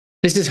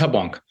This is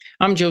Hubwonk.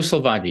 I'm Joe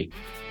Selvaggi.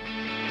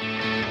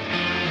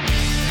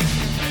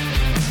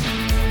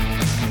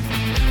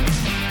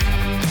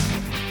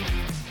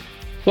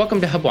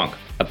 Welcome to Hubwonk,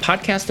 a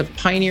podcast of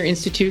Pioneer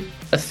Institute,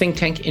 a think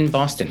tank in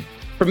Boston.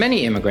 For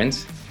many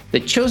immigrants, the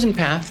chosen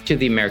path to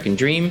the American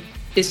dream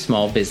is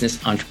small business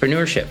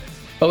entrepreneurship.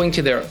 Owing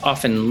to their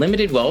often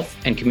limited wealth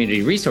and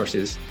community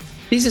resources,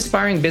 these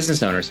aspiring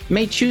business owners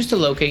may choose to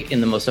locate in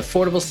the most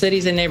affordable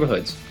cities and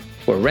neighborhoods,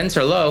 where rents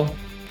are low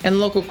and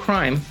local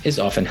crime is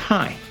often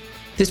high.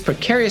 This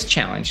precarious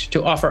challenge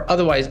to offer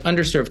otherwise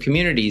underserved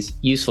communities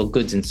useful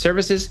goods and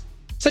services,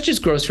 such as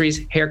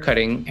groceries,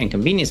 haircutting, and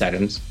convenience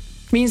items,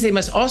 means they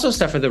must also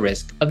suffer the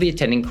risk of the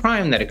attending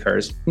crime that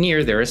occurs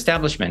near their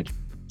establishment.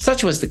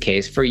 Such was the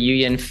case for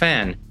Nguyen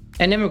Phan,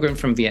 an immigrant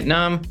from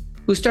Vietnam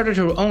who started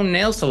her own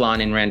nail salon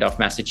in Randolph,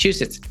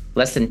 Massachusetts,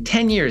 less than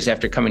 10 years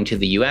after coming to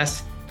the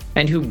U.S.,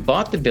 and who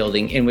bought the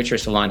building in which her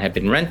salon had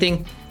been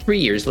renting 3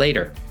 years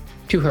later.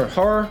 To her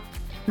horror,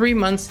 3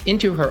 months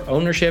into her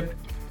ownership,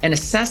 an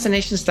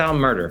assassination-style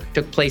murder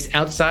took place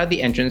outside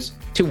the entrance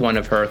to one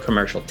of her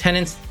commercial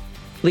tenants,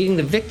 leading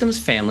the victim's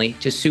family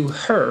to sue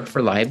her for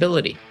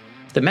liability.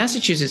 The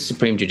Massachusetts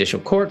Supreme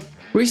Judicial Court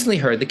recently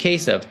heard the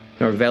case of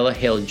Norvella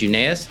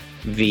Hill-Juneous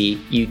v.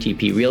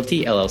 UTP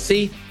Realty,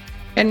 LLC,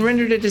 and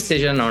rendered a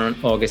decision on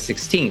August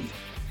 16th,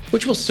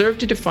 which will serve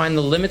to define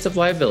the limits of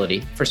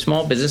liability for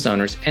small business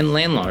owners and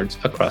landlords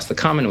across the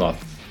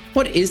Commonwealth.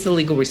 What is the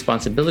legal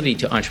responsibility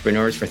to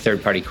entrepreneurs for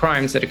third-party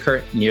crimes that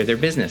occur near their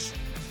business?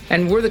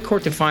 And were the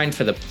court to find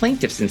for the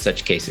plaintiffs in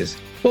such cases,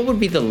 what would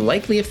be the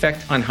likely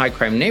effect on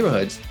high-crime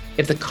neighborhoods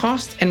if the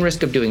cost and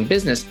risk of doing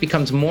business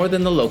becomes more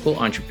than the local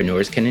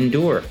entrepreneurs can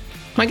endure?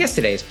 My guest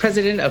today is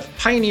president of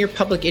Pioneer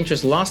Public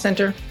Interest Law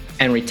Center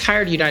and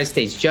retired United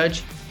States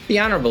Judge, the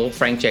Honorable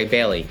Frank J.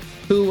 Bailey,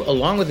 who,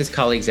 along with his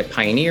colleagues at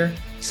Pioneer,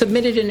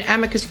 submitted an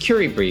amicus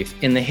curiae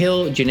brief in the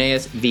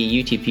Hill-Juneous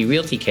v. UTP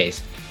Realty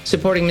case,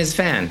 supporting Ms.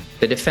 Phan,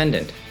 the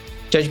defendant.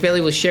 Judge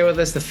Bailey will share with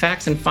us the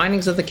facts and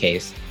findings of the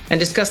case and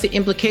discuss the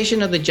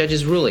implication of the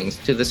judge's rulings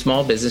to the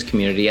small business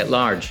community at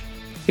large.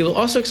 He will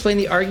also explain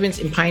the arguments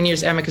in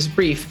Pioneer's amicus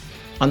brief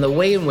on the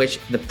way in which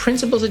the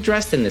principles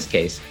addressed in this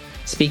case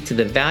speak to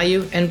the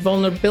value and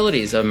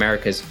vulnerabilities of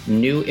America's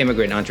new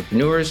immigrant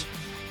entrepreneurs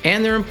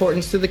and their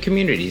importance to the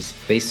communities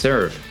they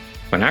serve.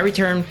 When I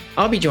return,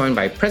 I'll be joined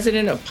by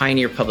President of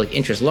Pioneer Public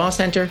Interest Law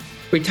Center,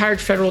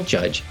 retired federal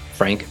judge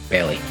Frank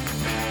Bailey.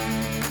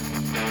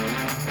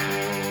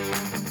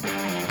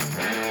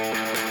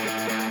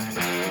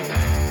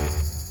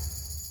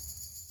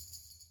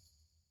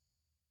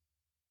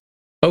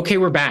 Okay,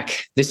 we're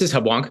back. This is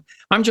Hubwonk.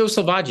 I'm Joe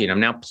Selvaggi, and I'm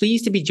now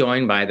pleased to be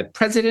joined by the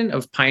president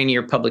of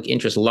Pioneer Public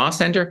Interest Law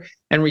Center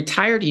and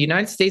retired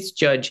United States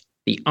Judge,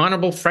 the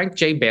Honorable Frank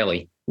J.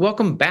 Bailey.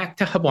 Welcome back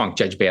to Hubwonk,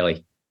 Judge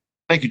Bailey.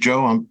 Thank you,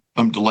 Joe.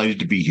 I'm delighted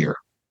to be here.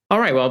 All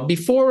right. Well,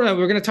 before we're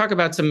going to talk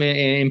about an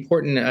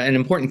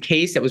important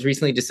case that was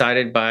recently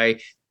decided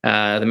by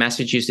the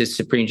Massachusetts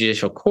Supreme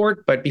Judicial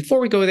Court. But before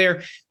we go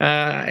there,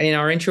 in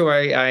our intro,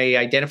 I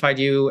identified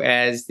you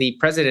as the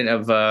president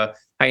of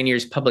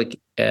Pioneer's Public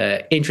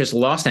Interest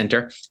Law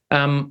Center.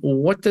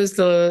 What does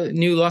the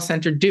new law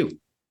center do?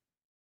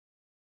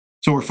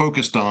 So we're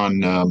focused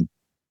on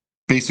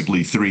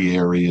basically three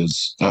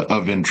areas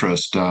of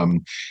interest.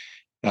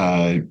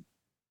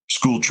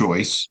 School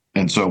choice.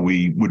 And so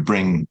we would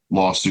bring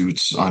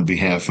lawsuits on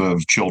behalf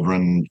of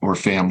children or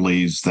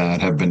families that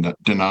have been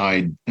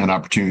denied an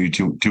opportunity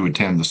to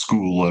attend the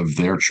school of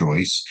their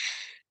choice.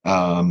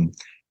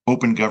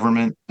 Open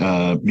government,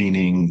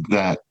 meaning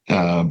that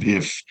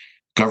if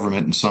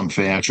government in some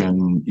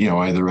fashion,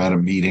 either at a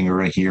meeting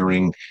or a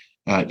hearing,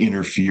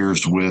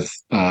 interferes with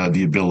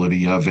the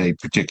ability of a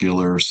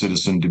particular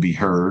citizen to be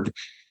heard.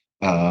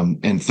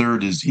 And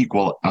third is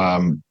equal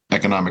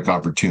economic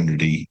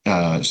opportunity.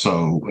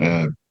 So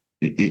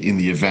in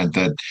the event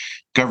that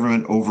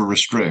government over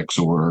restricts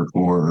or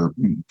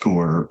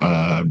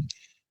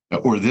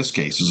this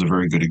case is a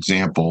very good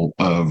example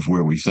of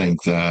where we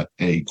think that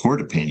a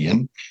court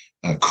opinion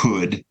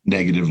could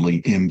negatively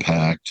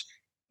impact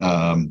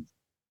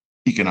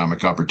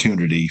economic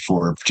opportunity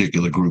for a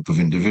particular group of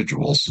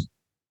individuals.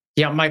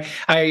 Yeah,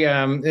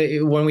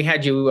 when we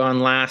had you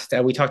on last,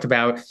 we talked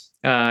about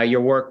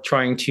your work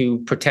trying to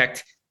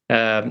protect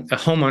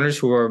homeowners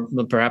who are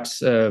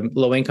perhaps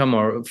low income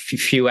or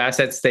few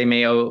assets. They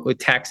may owe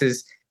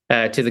taxes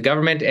to the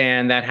government,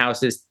 and that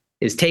house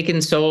is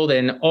taken, sold,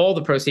 and all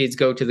the proceeds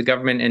go to the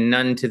government and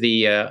none to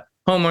the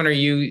homeowner.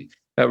 You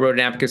wrote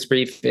an amicus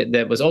brief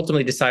that was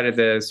ultimately decided at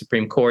the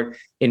Supreme Court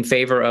in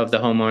favor of the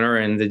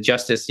homeowner and the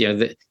justice,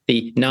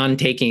 the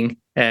non-taking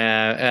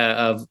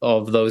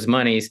of those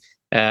monies.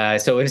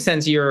 So in a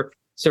sense, you're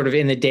sort of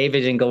in the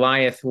David and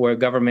Goliath, where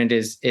government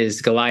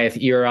is Goliath.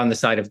 You're on the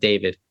side of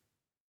David.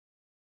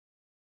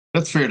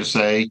 That's fair to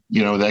say.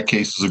 That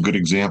case is a good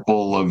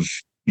example of,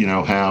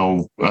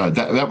 how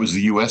that was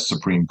the U.S.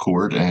 Supreme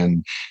Court.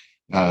 And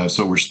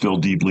so we're still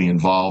deeply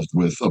involved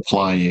with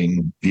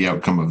applying the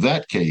outcome of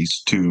that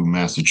case to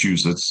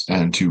Massachusetts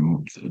and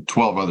to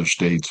 12 other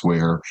states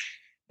where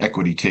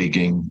equity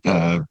taking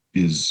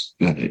is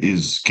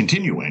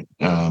continuing.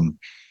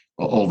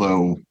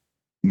 Although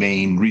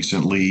Maine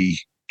recently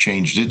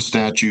changed its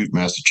statute,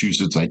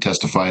 Massachusetts, I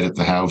testified at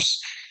the House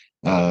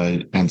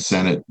and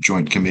Senate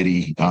Joint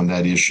Committee on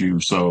that issue.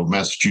 So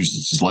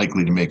Massachusetts is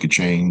likely to make a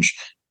change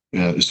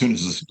as soon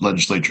as the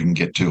legislature can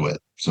get to it.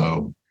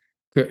 So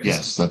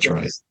yes, that's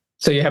right.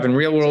 So you're having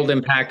real world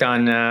impact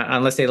on,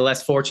 let's say, the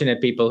less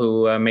fortunate people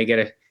who may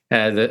get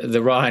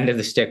the raw end of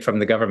the stick from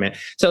the government.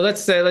 So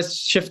let's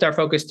shift our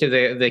focus to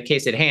the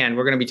case at hand.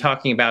 We're going to be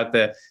talking about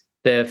the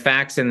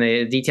facts and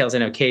the details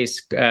in a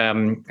case.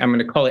 I'm going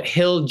to call it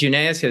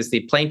Hill-Juneous as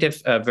the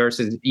plaintiff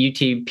versus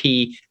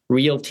UTP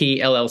Realty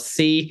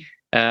LLC.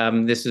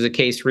 This was a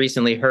case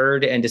recently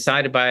heard and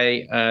decided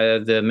by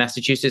the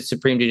Massachusetts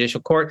Supreme Judicial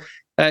Court.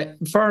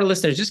 For our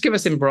listeners, just give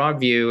us in broad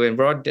view, in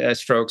broad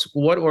strokes,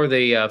 what were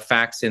the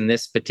facts in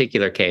this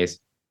particular case?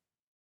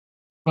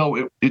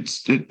 Well,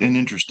 it's an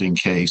interesting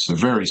case, a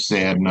very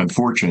sad and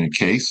unfortunate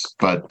case.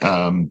 But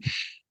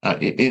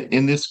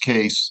in this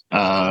case,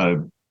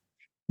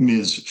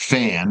 Ms.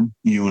 Phan,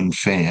 Nguyen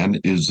Phan,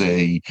 is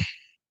a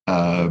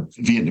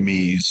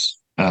Vietnamese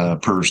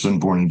person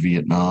born in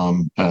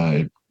Vietnam,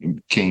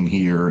 came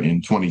here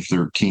in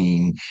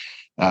 2013,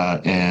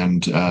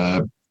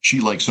 and she,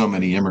 like so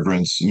many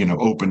immigrants,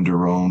 opened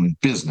her own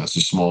business,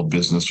 a small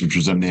business, which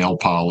was a nail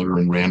parlor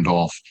in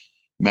Randolph,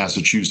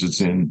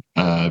 Massachusetts. And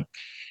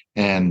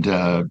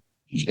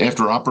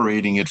after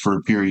operating it for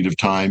a period of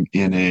time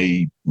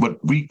in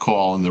what we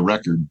call, and the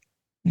record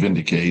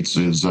vindicates,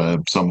 is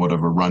somewhat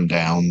of a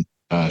rundown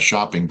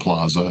shopping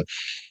plaza.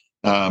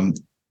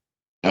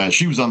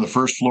 She was on the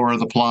first floor of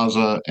the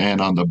plaza,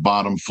 and on the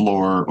bottom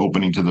floor,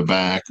 opening to the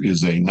back,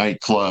 is a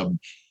nightclub.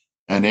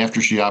 And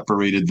after she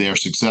operated there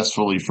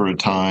successfully for a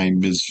time,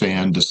 Ms.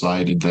 Phan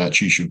decided that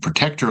she should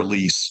protect her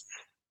lease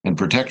and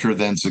protect her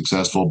then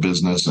successful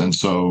business. And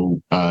so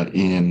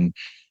in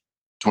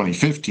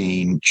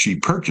 2015, she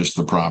purchased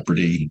the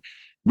property.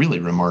 Really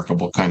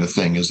remarkable kind of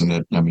thing, isn't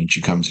it? I mean,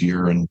 she comes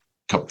here, and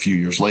a few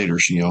years later,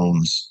 she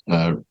owns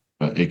a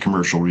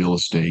commercial real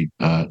estate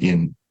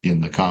in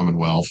the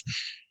Commonwealth.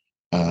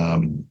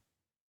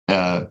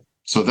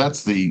 So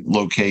that's the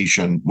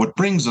location. What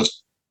brings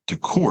us to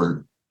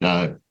court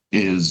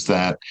is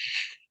that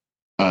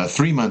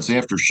 3 months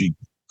after she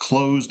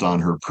closed on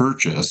her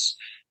purchase,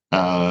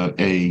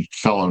 a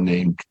fellow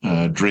named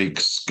Drake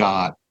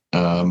Scott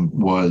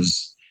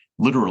was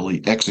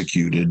literally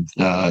executed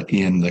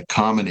in the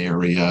common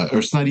area, or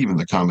it's not even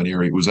the common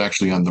area, it was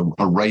actually on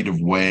a right of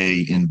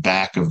way in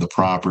back of the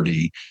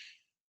property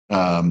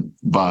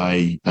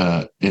by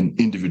an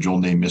individual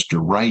named Mr.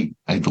 Wright,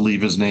 I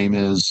believe his name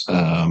is.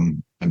 I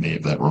may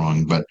have that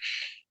wrong, but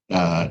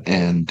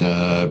and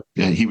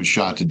he was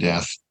shot to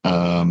death.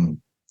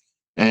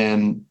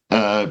 And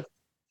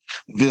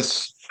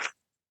this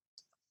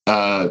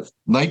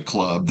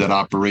nightclub that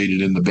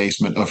operated in the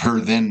basement of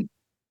her then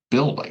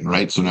building,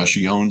 right? So now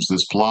she owns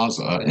this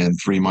plaza, and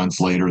 3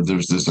 months later,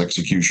 there's this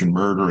execution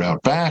murder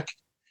out back.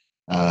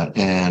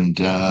 And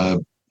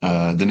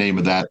the name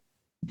of that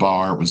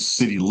bar was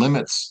City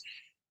Limits.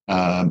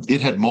 It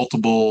had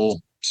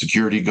multiple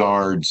security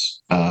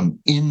guards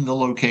in the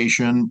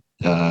location.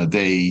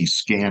 They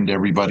scanned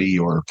everybody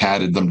or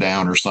patted them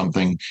down or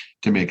something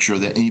to make sure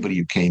that anybody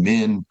who came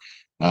in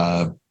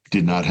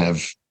did not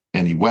have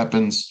any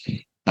weapons.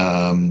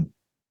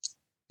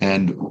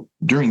 And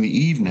during the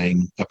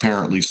evening,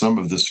 apparently some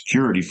of the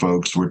security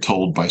folks were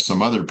told by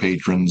some other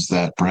patrons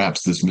that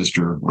perhaps this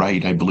Mr.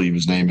 Wright, I believe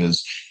his name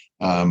is,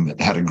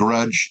 had a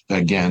grudge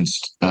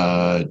against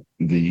the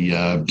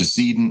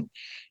decedent,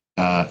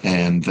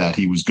 and that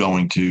he was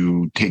going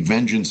to take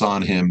vengeance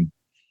on him.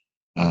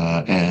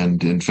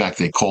 And in fact,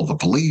 they called the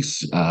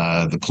police.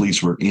 The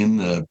police were in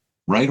the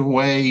right of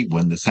way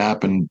when this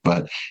happened,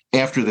 but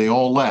after they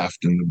all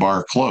left and the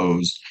bar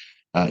closed,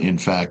 in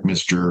fact,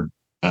 Mr.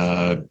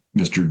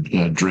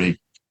 Drake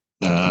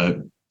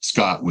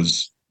Scott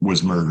was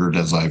murdered,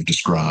 as I've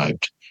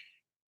described.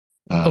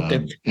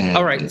 Okay.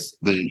 All right.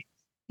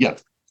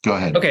 Go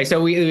ahead. Okay,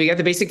 so we got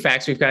the basic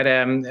facts. We've got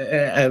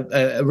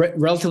a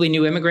relatively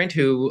new immigrant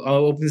who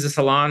opens a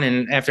salon,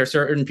 and after a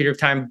certain period of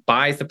time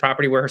buys the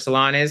property where her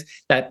salon is.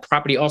 That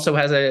property also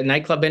has a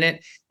nightclub in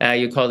it.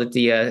 You called it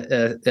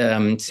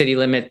the City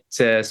Limit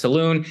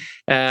Saloon.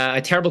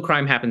 A terrible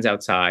crime happens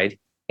outside.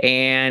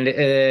 And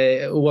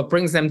what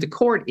brings them to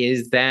court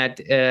is that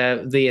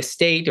the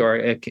estate,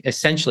 or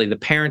essentially the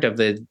parent of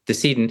the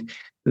decedent,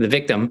 the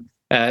victim,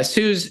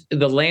 sues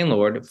the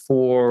landlord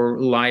for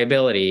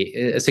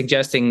liability,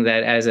 suggesting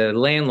that as a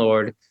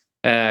landlord,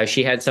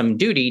 she had some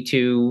duty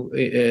to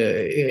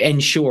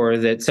ensure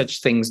that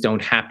such things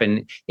don't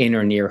happen in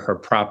or near her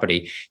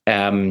property.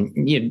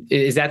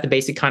 Is that the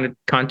basic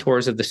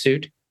contours of the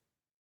suit?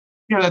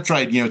 Yeah, that's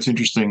right. It's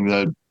interesting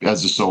that,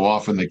 as is so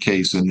often the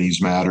case in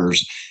these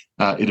matters,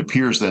 it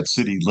appears that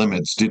City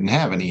Limits didn't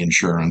have any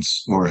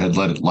insurance or had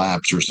let it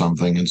lapse or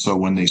something. And so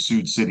when they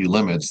sued City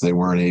Limits, they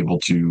weren't able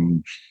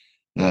to,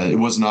 it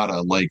was not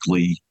a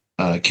likely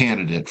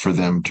candidate for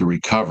them to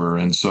recover.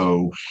 And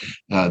so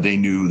they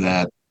knew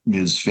that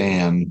Ms.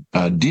 Fan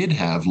did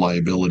have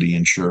liability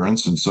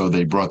insurance, and so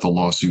they brought the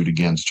lawsuit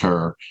against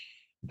her.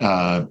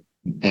 Uh,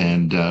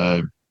 and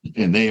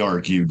they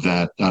argued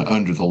that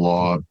under the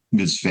law,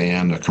 Ms.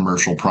 Fan, a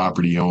commercial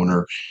property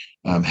owner,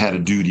 had a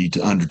duty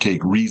to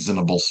undertake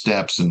reasonable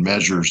steps and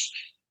measures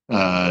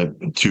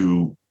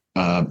to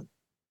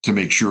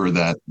make sure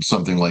that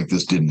something like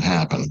this didn't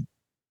happen.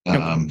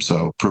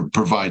 So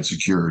provide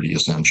security,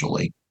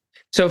 essentially.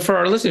 So for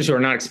our listeners who are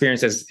not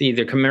experienced as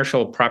either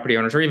commercial property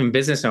owners or even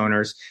business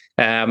owners,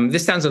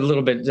 this sounds a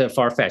little bit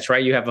far-fetched,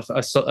 right? You have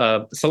a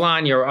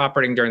salon, you're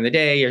operating during the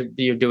day,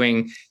 you're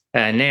doing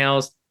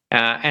nails,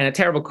 and a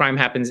terrible crime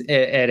happens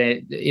at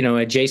a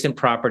adjacent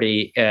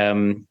property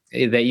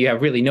that you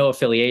have really no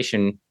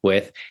affiliation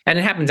with, and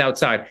it happens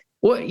outside.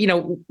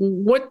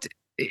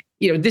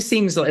 This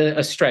seems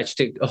a stretch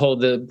to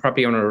hold the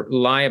property owner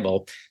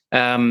liable.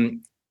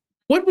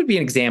 What would be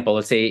an example,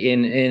 let's say,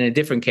 in a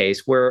different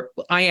case where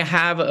I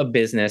have a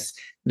business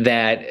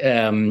that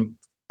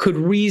could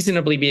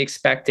reasonably be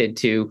expected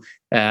to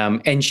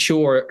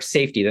ensure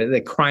safety,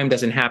 that crime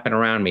doesn't happen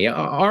around me?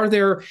 Are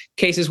there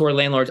cases where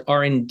landlords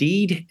are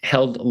indeed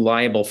held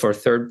liable for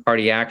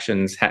third-party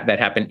actions that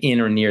happen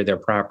in or near their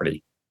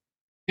property?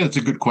 Yeah, it's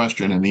a good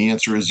question, and the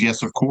answer is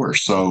yes, of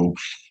course. So,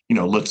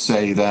 let's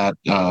say that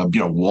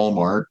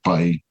Walmart,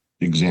 by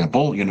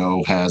example,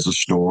 has a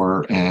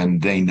store,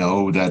 and they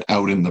know that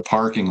out in the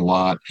parking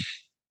lot,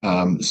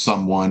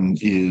 some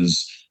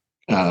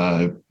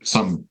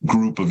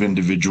group of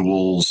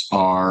individuals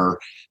are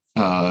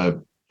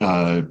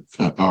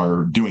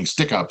doing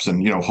stick-ups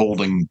and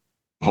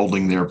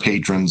holding their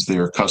patrons,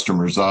 their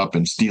customers up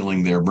and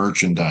stealing their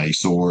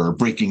merchandise, or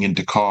breaking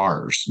into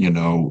cars,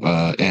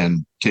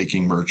 and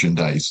taking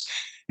merchandise.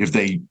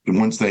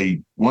 Once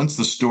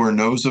the store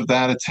knows of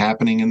that, it's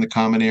happening in the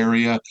common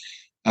area,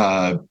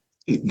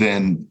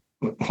 then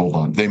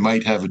they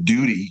might have a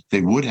duty.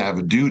 They would have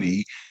a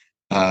duty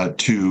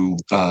to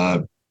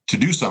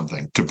do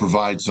something, to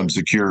provide some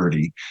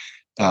security.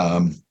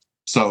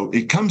 So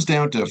it comes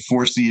down to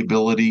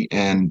foreseeability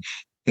and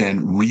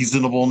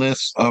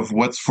reasonableness of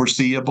what's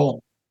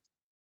foreseeable,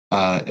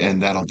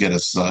 and that'll get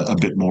us a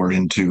bit more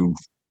into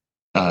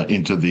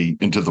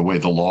the way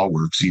the law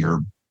works here.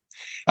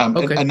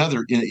 Okay.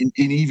 Another, an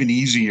even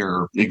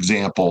easier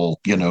example,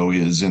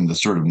 is in the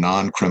sort of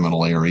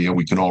non-criminal area.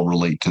 We can all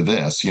relate to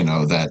this,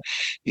 that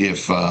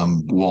if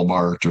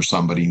Walmart or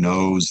somebody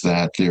knows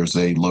that there's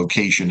a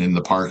location in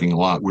the parking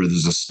lot where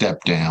there's a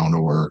step down,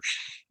 or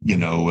they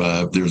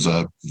know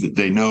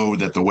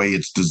that the way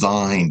it's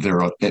designed,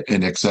 there are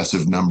an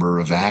excessive number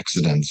of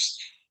accidents,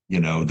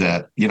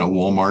 that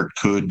Walmart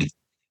could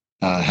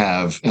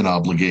have an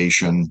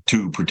obligation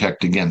to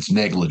protect against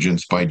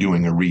negligence by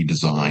doing a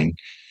redesign.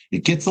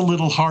 It gets a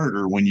little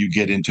harder when you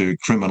get into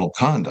criminal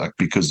conduct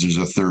because there's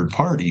a third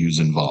party who's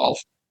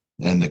involved.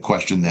 And the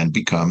question then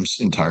becomes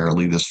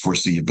entirely this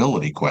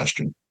foreseeability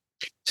question.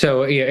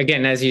 So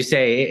again, as you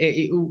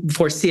say,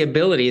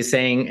 foreseeability is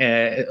saying,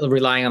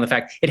 relying on the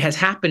fact it has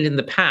happened in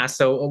the past.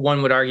 So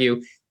one would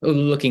argue,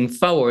 looking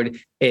forward,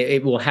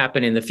 it will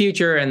happen in the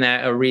future, and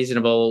that a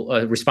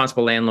reasonable,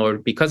 responsible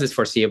landlord, because it's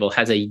foreseeable,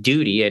 has a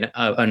duty,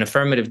 an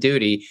affirmative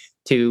duty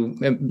to,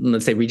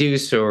 let's say,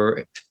 reduce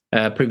or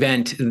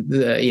prevent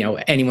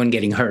anyone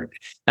getting hurt.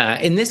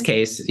 In this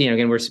case,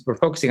 again, we're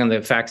focusing on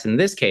the facts in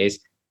this case.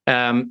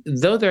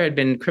 Though there had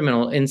been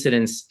criminal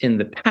incidents in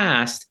the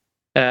past,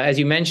 as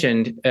you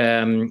mentioned,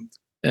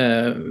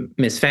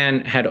 Ms.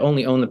 Fan had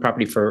only owned the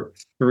property for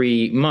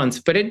 3 months,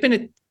 but had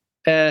been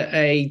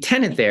a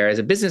tenant there as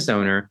a business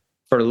owner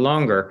for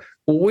longer.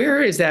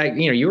 Where is that?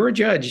 You're a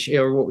judge,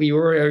 or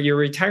you're a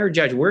retired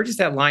judge. Where does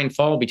that line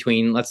fall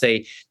between, let's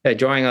say,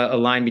 drawing a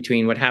line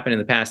between what happened in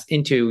the past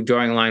into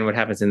drawing a line what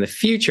happens in the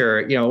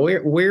future?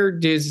 Where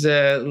does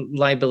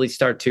liability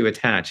start to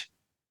attach?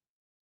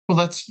 Well,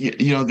 that's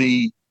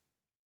a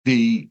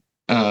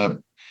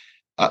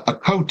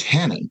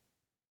co-tenant,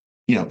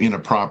 in a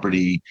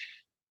property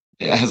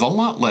has a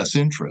lot less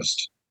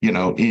interest,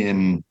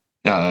 in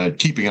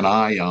keeping an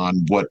eye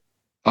on what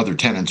other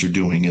tenants are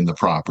doing in the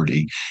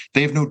property.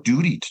 They have no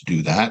duty to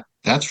do that.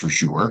 That's for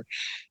sure.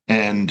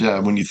 And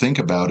when you think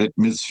about it,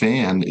 Ms.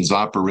 Fan is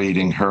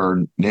operating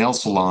her nail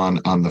salon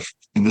and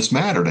this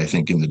mattered, I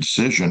think, in the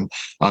decision,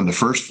 on the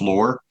first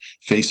floor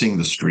facing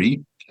the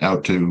street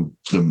out to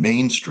the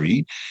main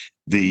street.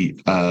 The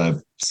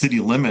city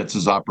limits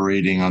is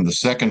operating on the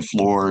second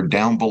floor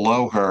down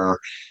below her,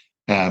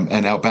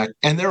 and out back,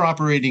 and they're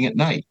operating at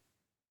night.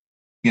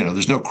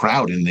 There's no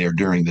crowd in there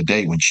during the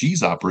day when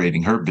she's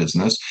operating her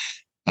business.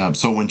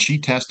 So when she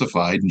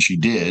testified, and she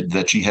did,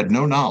 that she had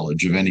no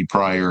knowledge of any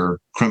prior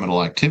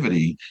criminal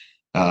activity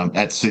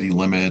at city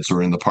limits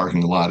or in the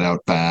parking lot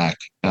out back,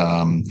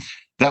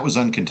 that was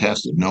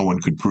uncontested. No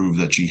one could prove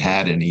that she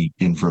had any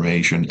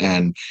information.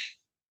 And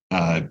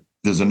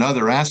there's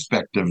another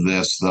aspect of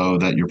this, though,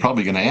 that you're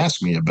probably going to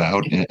ask me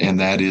about, and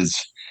that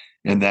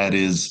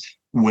is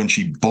when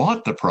she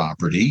bought the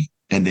property,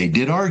 and they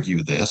did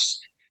argue this,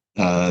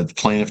 the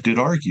plaintiff did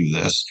argue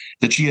this,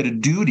 that she had a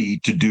duty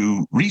to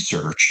do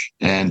research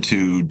and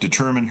to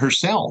determine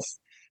herself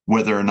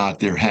whether or not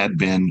there had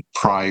been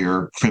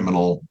prior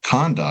criminal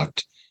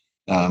conduct.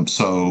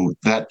 So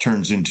that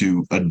turns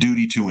into a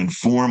duty to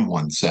inform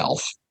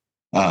oneself.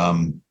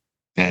 And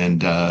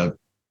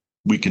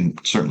we can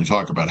certainly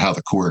talk about how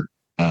the court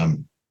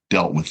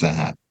dealt with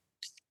that.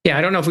 Yeah,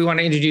 I don't know if we want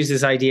to introduce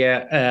this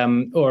idea,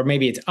 or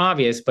maybe it's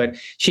obvious, but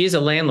she is a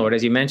landlord,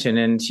 as you mentioned,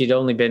 and she'd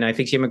only been, I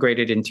think she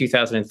immigrated in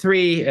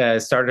 2003,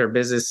 started her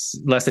business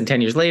less than 10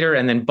 years later,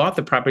 and then bought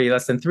the property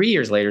less than 3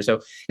 years later. So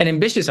an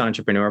ambitious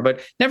entrepreneur, but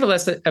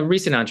nevertheless a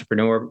recent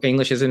entrepreneur.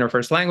 English isn't her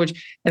first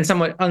language and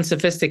somewhat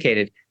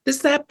unsophisticated.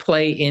 Does that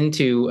play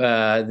into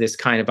this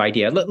kind of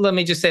idea? Let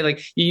me just say,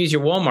 like, you use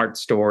your Walmart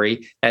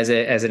story as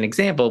an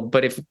example,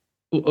 but if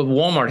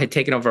Walmart had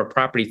taken over a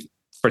property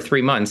for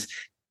 3 months,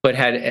 but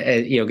had,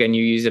 again,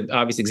 you use an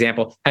obvious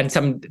example, had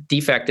some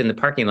defect in the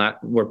parking lot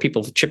where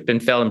people tripped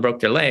and fell and broke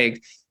their leg,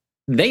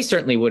 they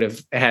certainly would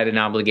have had an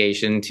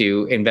obligation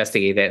to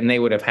investigate that, and they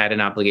would have had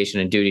an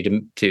obligation and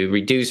duty to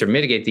reduce or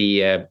mitigate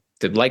the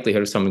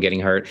likelihood of someone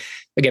getting hurt.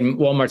 Again,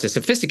 Walmart's a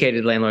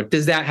sophisticated landlord.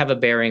 Does that have a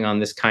bearing on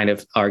this kind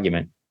of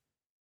argument?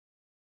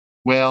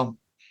 Well,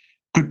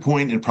 good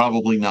point, and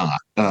probably not.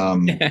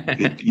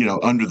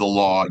 Under the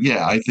law,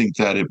 yeah, I think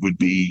that it would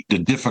be a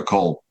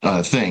difficult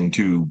thing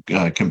to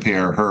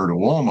compare her to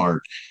Walmart.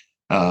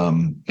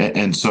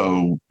 And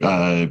so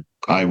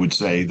I would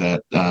say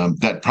that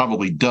that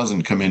probably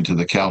doesn't come into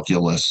the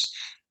calculus,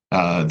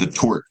 the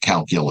tort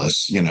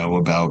calculus,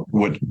 about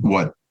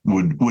what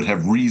would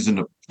have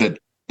reason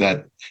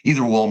that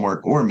either Walmart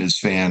or Ms.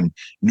 Fan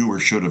knew or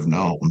should have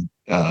known.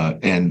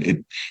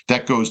 And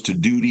that goes to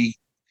duty.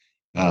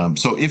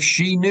 So if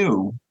she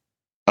knew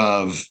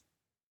of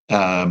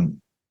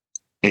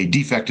a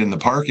defect in the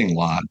parking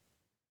lot,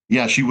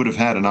 yeah, she would have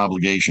had an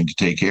obligation to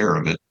take care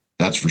of it.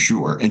 That's for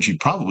sure. And she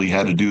probably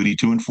had a duty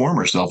to inform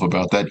herself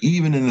about that,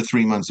 even in the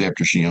 3 months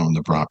after she owned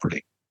the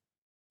property.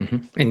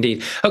 Mm-hmm.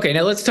 Indeed. Okay,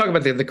 now let's talk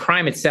about the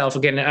crime itself.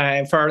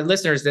 Again, for our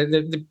listeners, at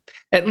the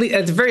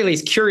very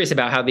least, curious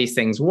about how these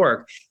things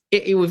work.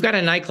 We've got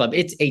a nightclub.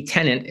 It's a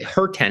tenant,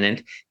 her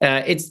tenant.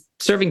 It's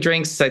serving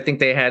drinks. I think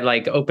they had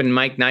like open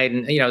mic night,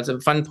 and it's a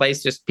fun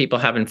place, just people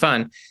having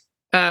fun.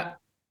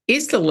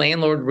 Is the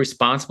landlord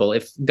responsible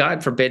if,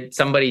 God forbid,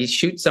 somebody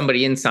shoots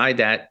somebody inside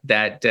that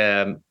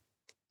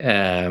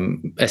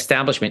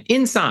establishment,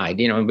 inside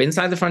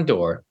the front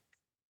door?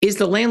 Is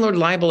the landlord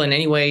liable in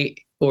any way,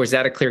 or is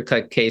that a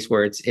clear-cut case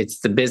where it's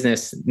the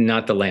business,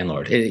 not the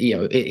landlord?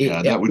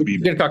 That would be.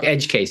 We're going to talk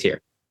edge case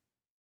here.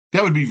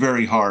 That would be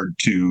very hard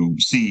to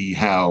see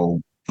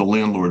how the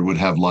landlord would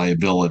have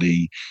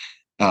liability,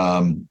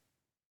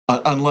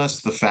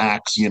 unless the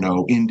facts,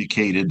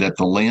 indicated that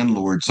the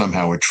landlord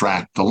somehow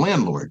the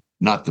landlord,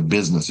 not the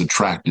business,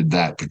 attracted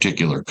that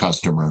particular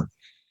customer.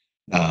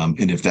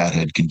 And if that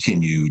had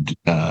continued,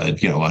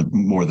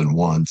 more than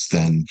once,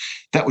 then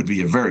that would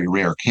be a very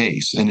rare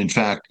case. And in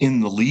fact, in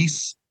the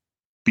lease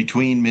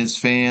between Ms.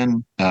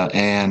 Fan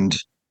and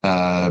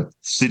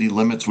City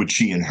Limits, which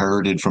she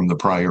inherited from the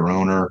prior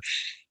owner,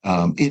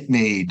 it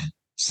made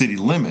City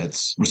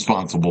Limits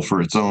responsible for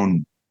its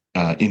own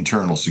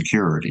internal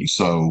security.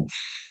 So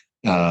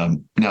now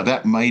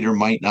that might or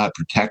might not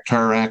protect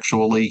her,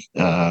 actually.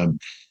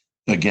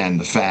 Again,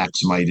 the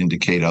facts might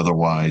indicate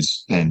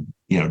otherwise. And,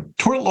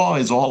 tort law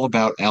is all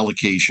about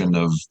allocation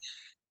of,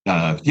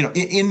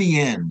 in the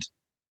end,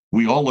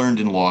 we all learned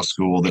in law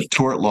school that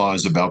tort law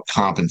is about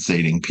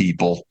compensating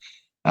people,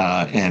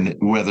 and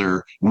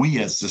whether we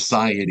as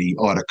society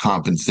ought to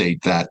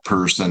compensate that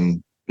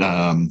person,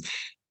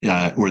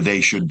 or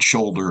they should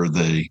shoulder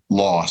the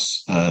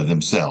loss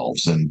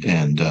themselves. And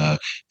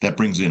that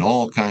brings in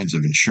all kinds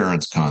of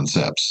insurance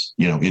concepts,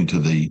 into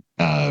the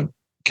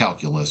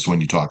calculus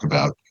when you talk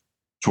about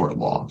tort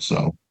law.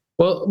 So.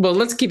 Well,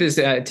 let's keep this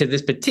to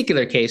this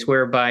particular case,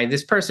 whereby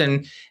this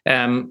person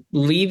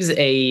leaves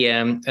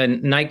a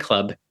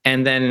nightclub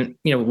and then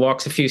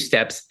walks a few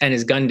steps and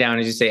is gunned down,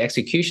 as you say,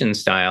 execution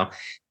style.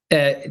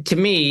 To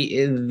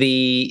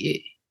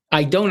me,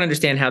 I don't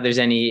understand how there's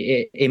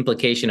any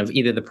implication of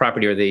either the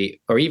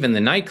property or even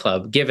the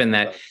nightclub, given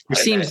that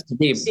there seems to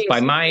be, by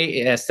my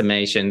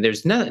estimation,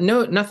 there's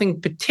nothing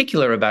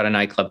particular about a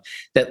nightclub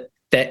that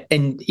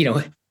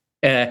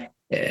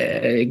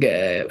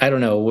I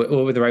don't know what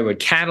would the right word,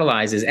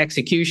 catalyzes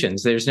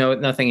executions. There's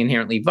nothing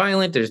inherently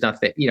violent. There's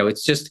nothing,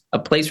 it's just a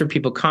place where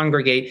people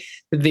congregate.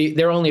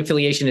 Their only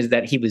affiliation is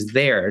that he was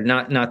there,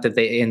 not that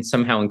they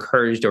somehow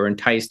encouraged or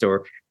enticed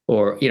or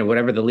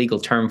whatever the legal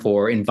term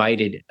for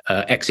invited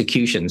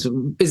executions.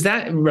 Is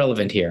that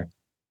relevant here?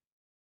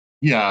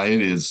 Yeah,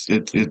 it is.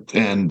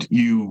 And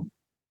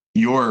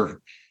your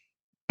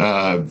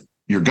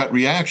gut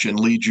reaction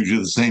leads you to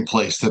the same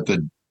place that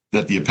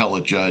the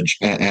appellate judge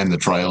and the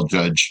trial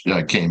judge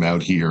came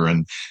out here,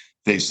 and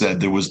they said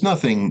there was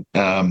nothing.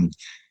 When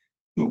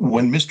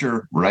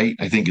Mr. Wright,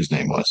 I think his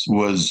name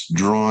was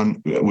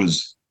drawn,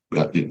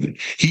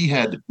 he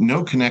had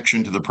no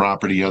connection to the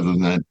property other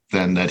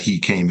than that he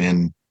came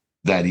in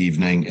that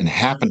evening and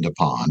happened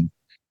upon,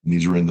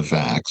 these are in the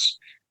facts,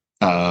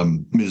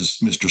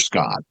 Mr.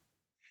 Scott,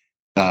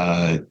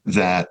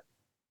 that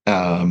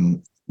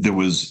there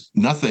was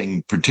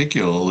nothing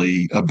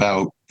particularly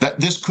about that.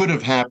 This could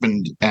have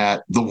happened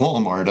at the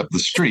Walmart up the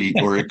street,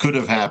 or it could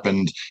have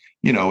happened,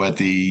 at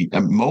the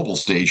mobile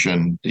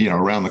station,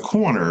 around the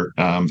corner,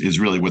 is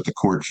really what the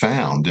court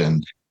found.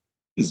 And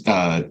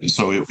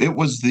so it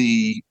was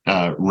the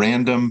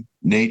random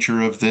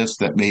nature of this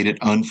that made it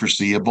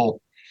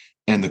unforeseeable.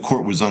 And the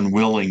court was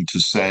unwilling to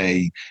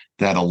say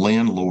that a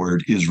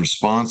landlord is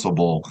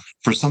responsible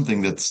for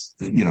something that's,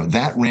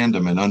 that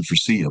random and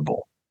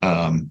unforeseeable.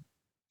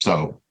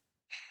 So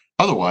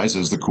otherwise,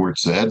 as the court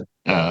said,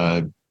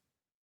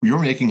 you're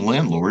making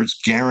landlords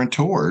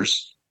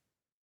guarantors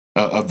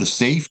of the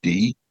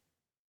safety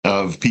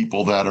of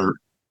people that are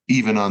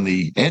even on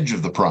the edge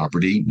of the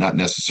property, not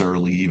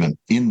necessarily even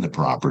in the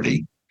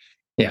property.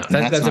 Yeah,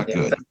 that's not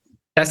good.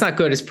 That's not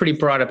good. It's pretty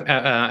broad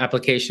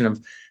application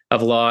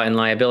of law and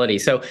liability.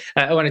 So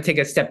I want to take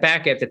a step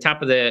back. At the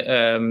top of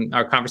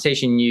our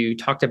conversation, you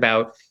talked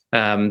about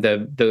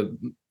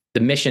the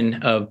mission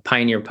of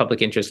Pioneer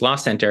Public Interest Law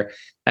Center.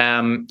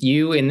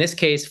 You, in this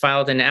case,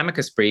 filed an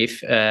amicus brief,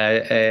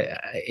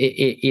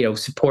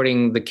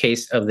 supporting the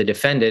case of the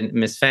defendant,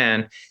 Ms.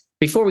 Fan.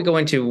 Before we go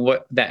into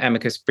what that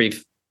amicus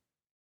brief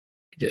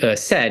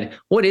said,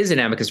 what is an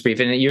amicus brief?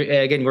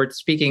 And we're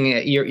speaking.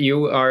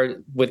 You are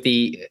with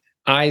the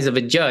eyes of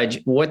a judge.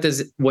 What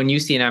does, when you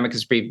see an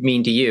amicus brief,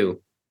 mean to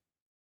you?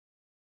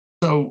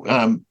 So,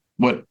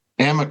 what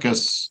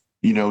amicus,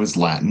 is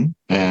Latin,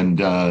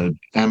 and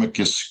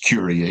amicus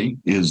curiae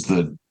is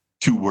the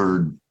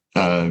two-word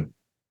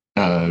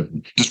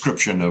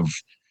description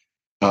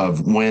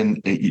of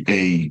when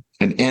an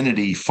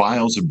entity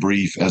files a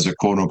brief as a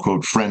quote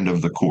unquote friend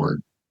of the court.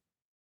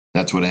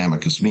 That's what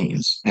amicus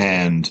means.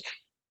 And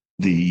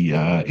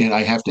and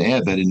I have to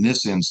add that in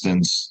this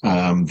instance,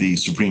 the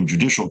Supreme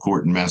Judicial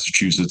Court in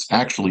Massachusetts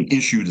actually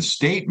issued a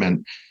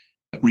statement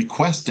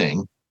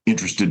requesting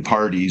interested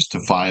parties to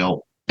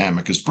file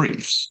amicus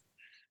briefs.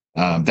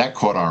 That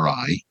caught our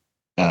eye.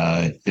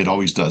 It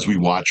always does. We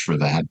watch for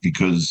that,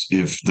 because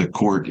if the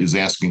court is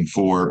asking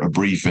for a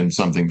brief in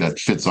something that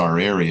fits our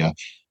area,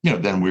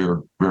 then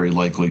we're very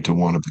likely to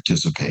want to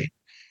participate.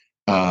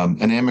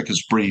 An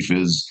amicus brief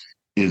is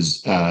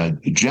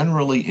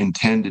generally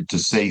intended to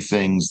say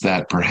things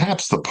that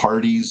perhaps the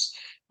parties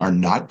are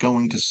not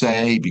going to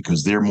say,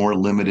 because they're more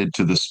limited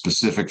to the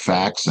specific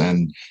facts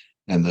and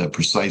the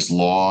precise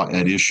law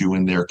at issue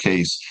in their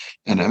case.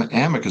 And an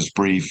amicus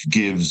brief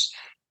gives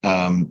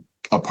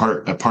a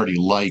party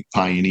like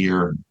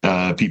Pioneer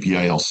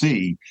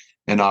PPILC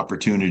an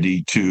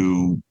opportunity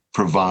to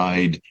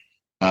provide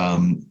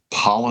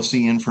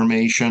policy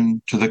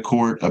information to the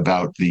court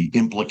about the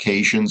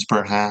implications,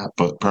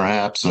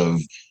 perhaps of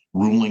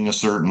ruling a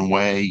certain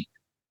way.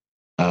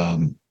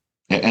 And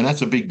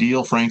that's a big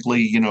deal,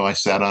 frankly. I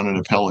sat on an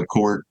appellate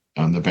court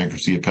on the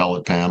bankruptcy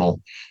appellate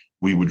panel.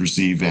 We would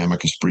receive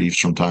amicus briefs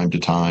from time to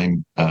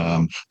time.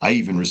 I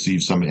even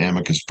received some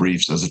amicus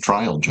briefs as a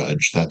trial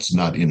judge. That's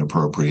not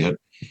inappropriate.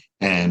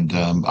 And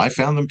I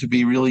found them to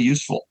be really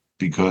useful,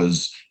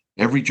 because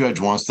every judge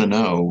wants to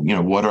know,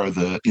 what are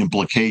the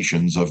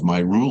implications of my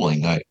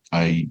ruling?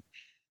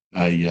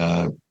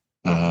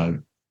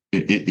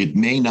 It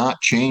may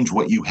not change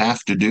what you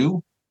have to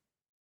do.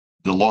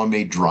 The law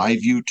may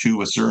drive you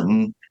to a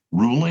certain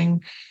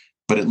ruling,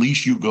 but at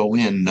least you go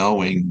in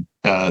knowing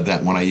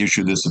that when I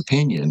issue this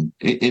opinion,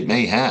 it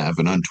may have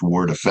an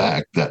untoward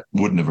effect that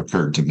wouldn't have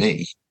occurred to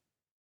me.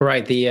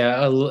 Right. The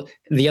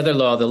other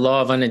law, the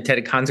law of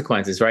unintended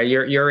consequences. Right.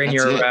 You're in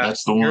you're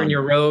in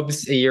your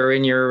robes. You're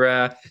in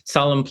your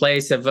solemn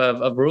place of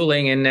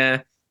ruling,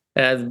 and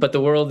but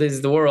the world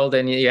is the world,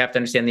 and you have to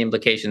understand the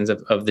implications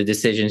of the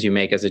decisions you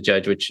make as a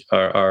judge, which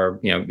are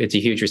it's a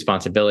huge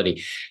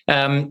responsibility.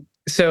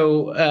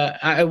 So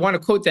I want to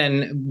quote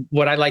then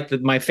what I like.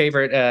 My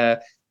favorite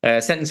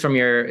sentence from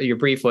your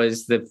brief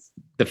was the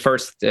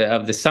first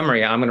of the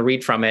summary. I'm going to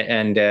read from it,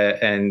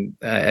 and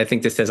I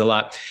think this says a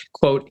lot.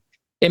 Quote: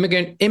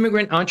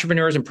 Immigrant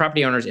entrepreneurs and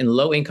property owners in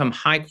low-income,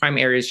 high-crime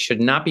areas should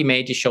not be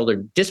made to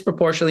shoulder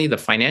disproportionately the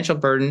financial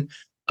burden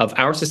of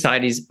our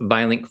society's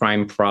violent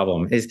crime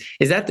problem. Is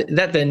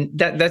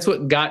that's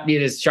what got you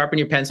to sharpen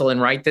your pencil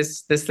and write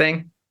this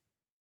thing?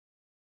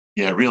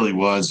 Yeah, it really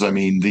was. I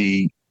mean,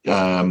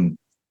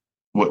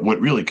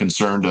 what really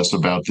concerned us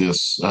about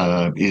this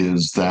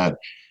is that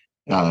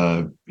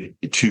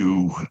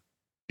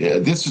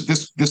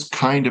this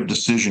kind of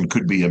decision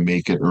could be a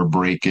make it or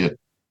break it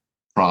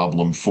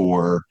problem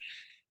for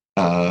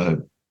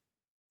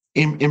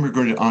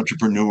immigrant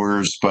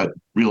entrepreneurs, but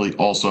really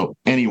also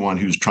anyone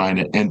who's trying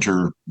to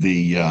enter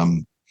the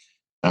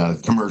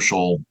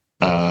commercial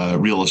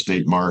real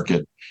estate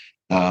market,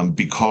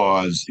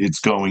 because it's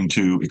going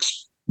to,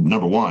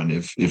 number one,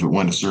 if it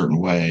went a certain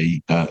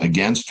way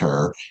against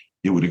her,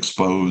 it would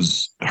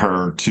expose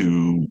her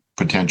to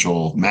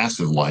potential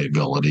massive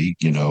liability,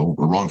 a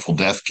wrongful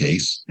death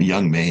case, a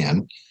young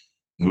man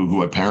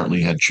who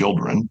apparently had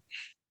children.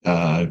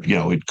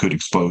 It could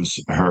expose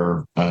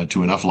her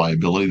to enough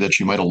liability that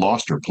she might have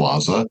lost her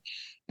plaza.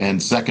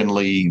 And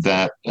secondly,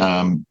 that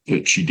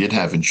she did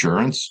have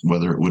insurance.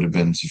 Whether it would have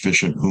been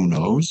sufficient, who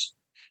knows?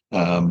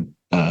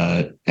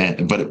 But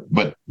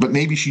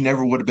maybe she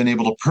never would have been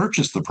able to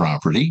purchase the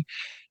property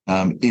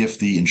if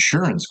the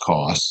insurance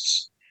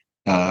costs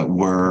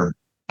were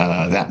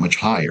that much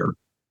higher,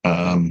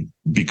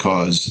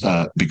 because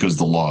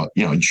the law,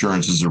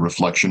 insurance is a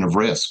reflection of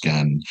risk,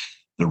 and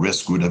the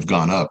risk would have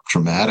gone up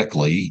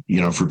dramatically,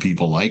 for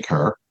people like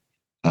her,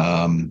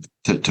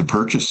 to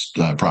purchase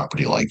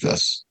property like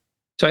this.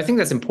 So I think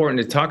that's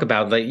important to talk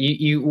about. Like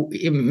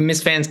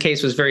Miss Phan's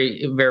case was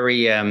very,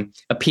 very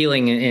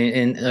appealing,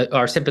 and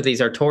our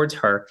sympathies are towards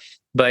her.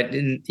 But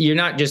you're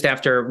not just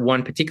after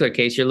one particular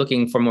case. You're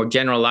looking for more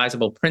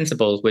generalizable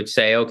principles, which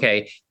say,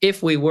 okay,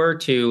 if we were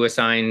to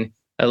assign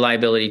a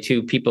liability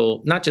to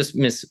people, not just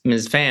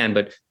Miss Phan,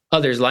 but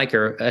others like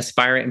her,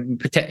 aspiring,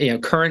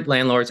 current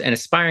landlords and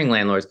aspiring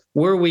landlords,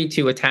 were we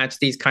to attach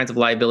these kinds of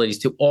liabilities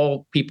to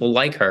all people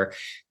like her,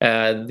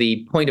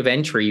 the point of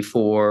entry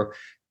for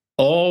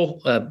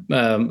all,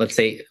 let's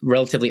say,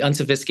 relatively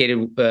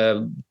unsophisticated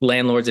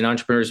landlords and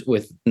entrepreneurs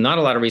with not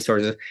a lot of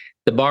resources,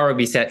 the bar would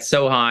be set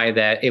so high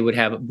that it would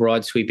have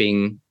broad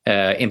sweeping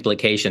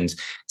implications.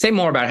 Say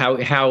more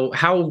about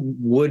how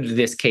would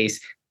this case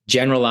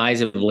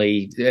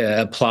generalizably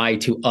apply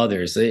to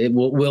others?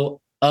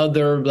 Will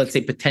other, let's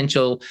say,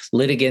 potential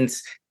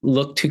litigants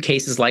look to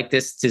cases like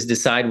this to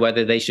decide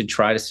whether they should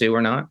try to sue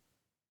or not?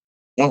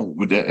 Oh,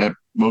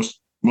 most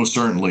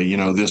certainly.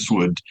 This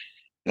would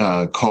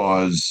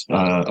cause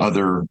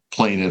other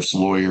plaintiffs'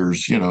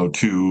 lawyers,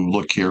 to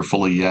look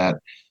carefully at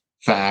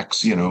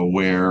facts,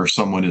 where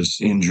someone is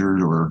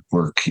injured or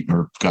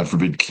God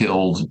forbid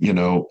killed,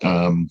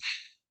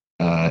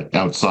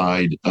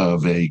 outside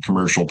of a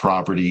commercial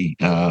property,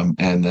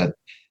 and that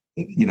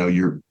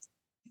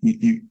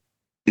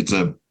it's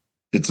a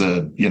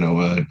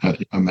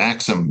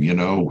maxim, you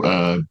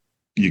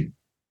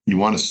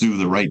want to sue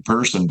the right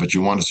person, but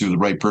you want to sue the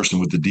right person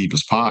with the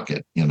deepest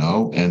pocket,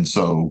 and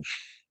so.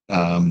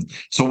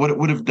 So what it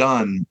would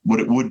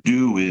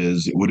do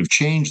is it would have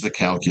changed the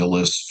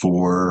calculus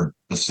for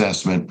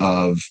assessment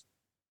of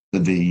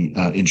the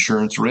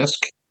insurance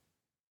risk.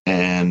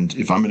 And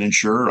if I'm an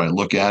insurer, I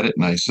look at it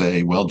and I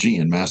say, well, gee,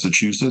 in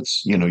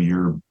Massachusetts,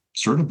 you're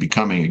sort of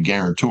becoming a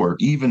guarantor.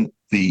 Even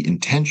the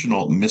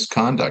intentional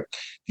misconduct,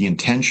 the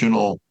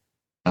intentional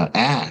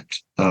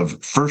act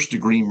of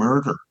first-degree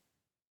murder,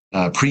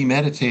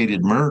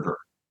 premeditated murder,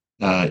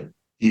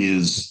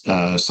 is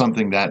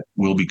something that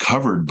will be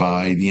covered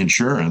by the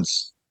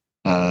insurance,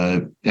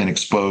 and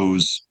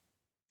expose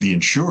the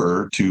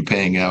insurer to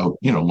paying out,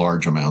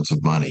 large amounts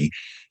of money.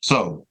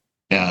 So,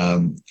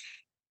 how's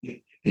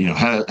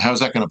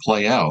that going to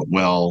play out?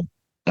 Well,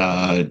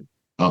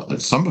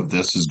 some of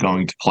this is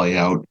going to play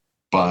out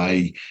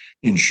by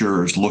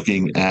insurers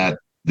looking at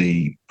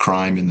the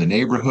crime in the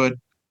neighborhood,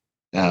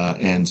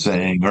 and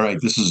saying, all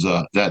right, this is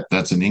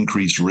that's an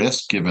increased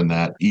risk, given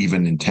that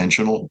even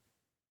intentional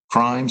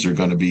crimes are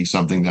going to be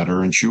something that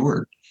are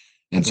insured,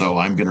 and so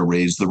I'm going to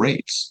raise the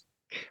rates.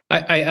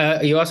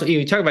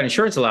 You talk about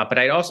insurance a lot, but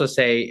I'd also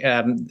say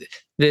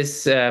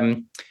this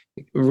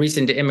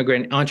recent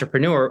immigrant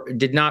entrepreneur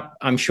did not,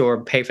 I'm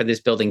sure, pay for this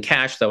building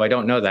cash, though I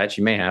don't know that.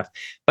 She may have,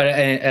 but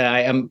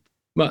I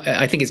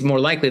think it's more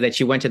likely that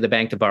she went to the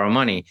bank to borrow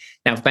money.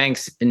 Now, if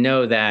banks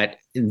know that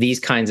these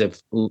kinds of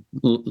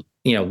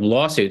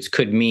lawsuits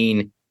could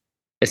mean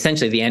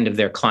essentially the end of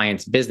their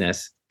client's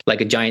business, like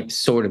a giant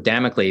sword of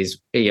Damocles,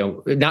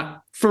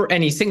 not for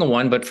any single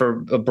one, but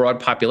for a broad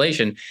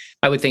population,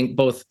 I would think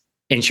both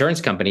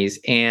insurance companies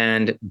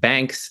and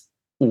banks,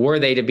 were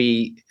they to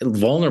be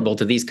vulnerable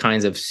to these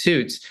kinds of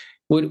suits,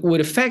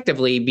 would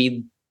effectively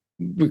be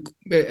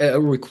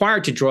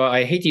required to draw,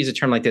 I hate to use a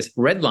term like this,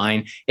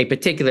 redline a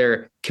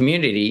particular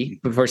community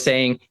for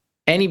saying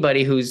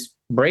anybody who's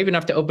brave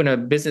enough to open a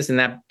business in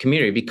that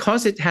community,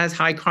 because it has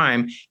high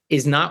crime,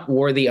 is not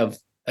worthy of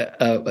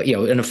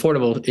an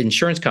affordable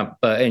insurance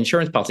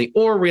policy,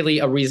 or really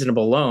a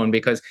reasonable loan,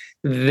 because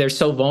they're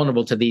so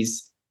vulnerable to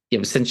these,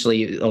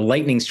 essentially a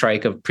lightning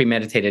strike of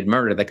premeditated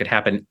murder that could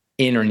happen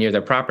in or near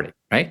their property,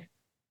 right?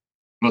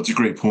 Well, that's a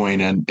great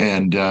point,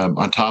 and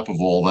on top of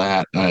all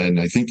that, and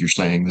I think you're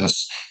saying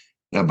this,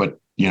 but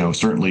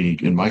certainly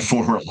in my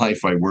former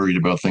life, I worried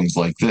about things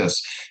like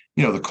this.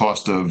 The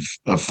cost of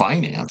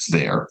finance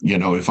there.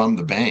 If I'm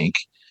the bank,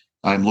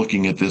 I'm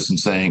looking at this and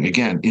saying,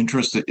 again,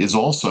 interest is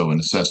also an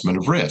assessment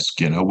of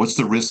risk. What's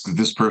the risk that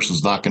this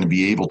person's not going to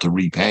be able to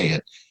repay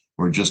it,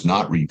 or just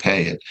not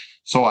repay it?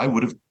 So I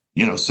would have,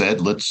 said,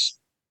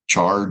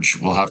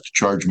 we'll have to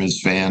charge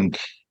Ms. Phan,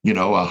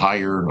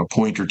 a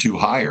point or two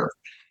higher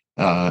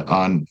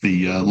on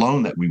the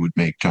loan that we would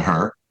make to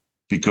her,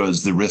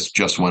 because the risk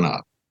just went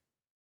up.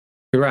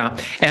 Right.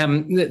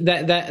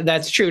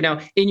 That's true. Now,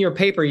 in your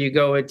paper, you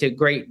go into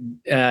great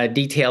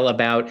detail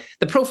about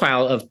the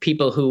profile of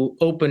people who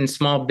open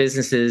small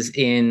businesses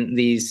in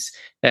these.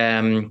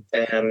 Again,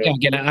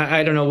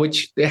 I don't know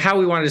how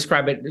we want to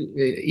describe it.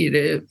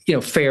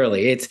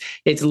 Fairly,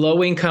 it's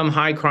low income,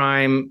 high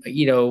crime.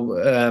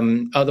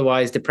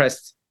 Otherwise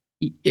depressed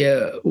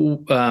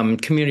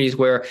communities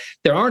where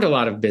there aren't a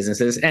lot of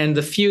businesses, and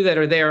the few that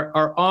are there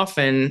are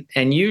often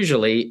and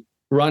usually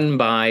run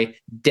by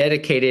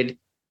dedicated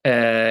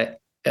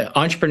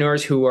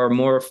entrepreneurs who are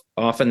more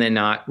often than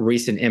not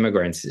recent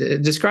immigrants.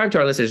 Describe to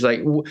our listeners,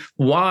 like,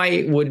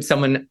 why would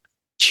someone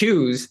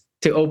choose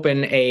to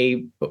open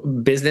a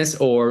business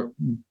or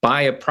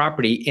buy a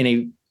property in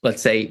a,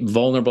 let's say,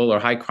 vulnerable or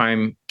high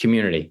crime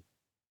community?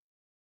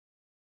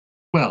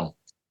 Well,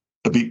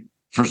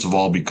 first of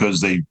all,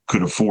 because they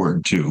could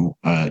afford to.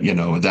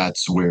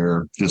 That's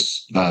where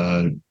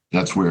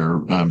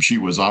she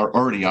was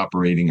already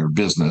operating her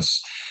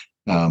business.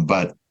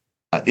 But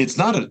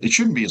it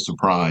shouldn't be a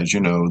surprise,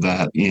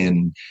 that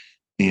in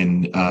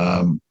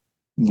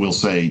we'll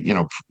say,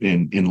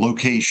 in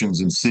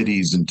locations and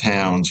cities and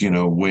towns,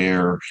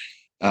 where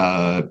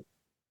the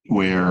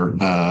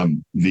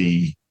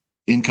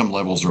income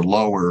levels are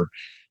lower.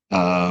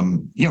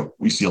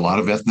 We see a lot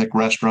of ethnic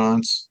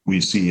restaurants.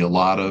 We see a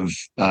lot of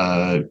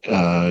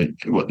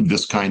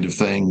this kind of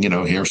thing,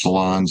 hair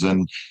salons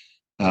and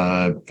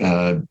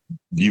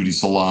beauty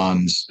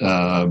salons,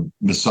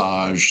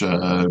 massage,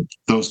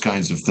 those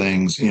kinds of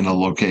things in a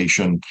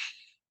location.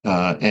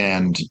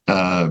 And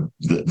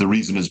the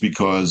reason is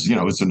because,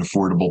 it's an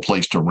affordable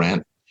place to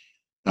rent.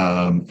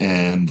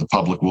 And the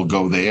public will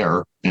go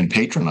there and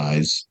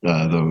patronize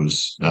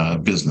those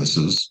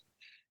businesses.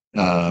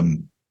 I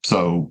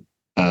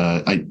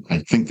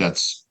think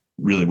that's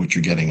really what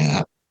you're getting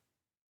at.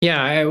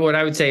 Yeah, what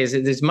I would say is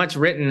that there's much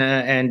written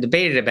and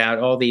debated about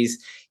all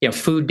these,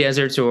 food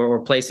deserts or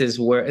places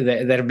where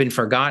that have been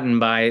forgotten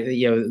by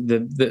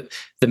the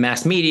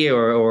mass media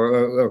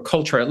or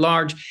culture at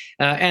large,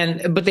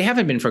 but they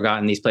haven't been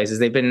forgotten. These places,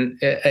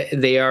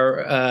 they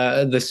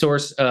are the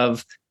source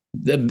of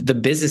the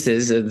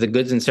businesses, the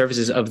goods and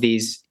services of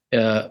these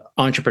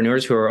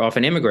entrepreneurs who are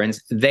often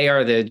immigrants. They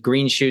are the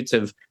green shoots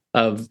of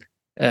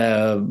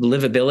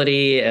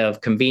livability,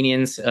 of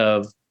convenience,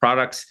 of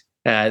products.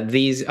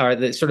 These are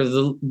the sort of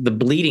the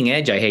bleeding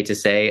edge, I hate to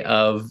say,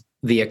 of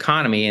the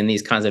economy in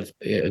these kinds of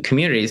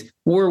communities.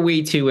 Were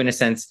we to, in a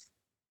sense,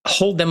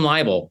 hold them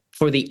liable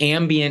for the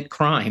ambient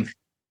crime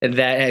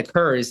that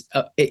occurs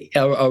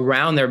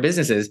around their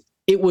businesses,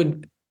 it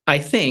would, I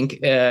think,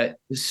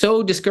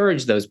 so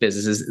discourage those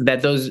businesses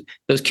that those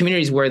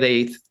communities where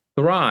they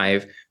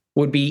thrive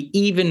would be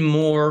even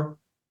more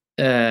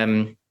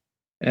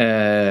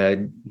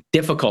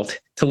difficult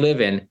to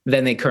live in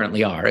than they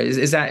currently are.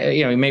 Is that,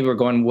 maybe we're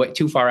going way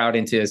too far out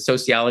into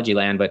sociology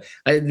land, but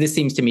this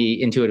seems to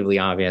me intuitively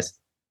obvious.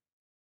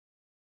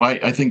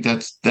 I think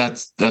that's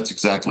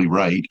exactly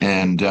right.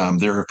 And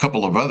there are a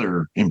couple of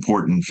other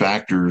important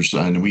factors,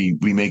 and we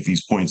make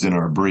these points in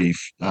our brief,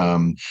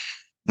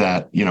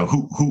 that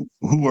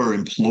who are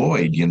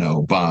employed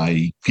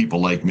by people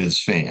like Ms.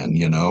 Fan,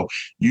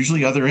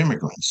 usually other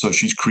immigrants. So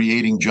she's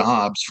creating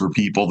jobs for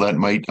people that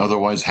might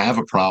otherwise have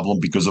a problem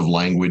because of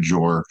language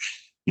or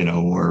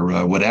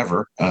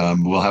whatever,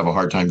 will have a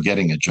hard time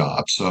getting a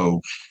job.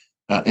 So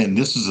and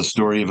this is a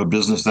story of a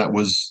business that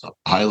was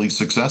highly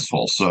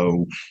successful.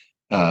 So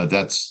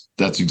that's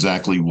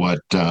exactly what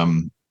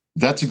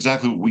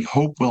we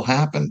hope will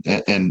happen.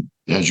 And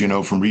as you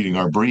know from reading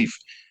our brief,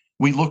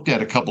 we looked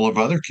at a couple of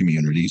other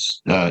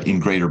communities in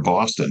Greater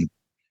Boston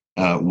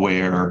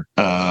where,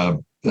 as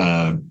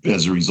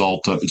a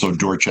result of, so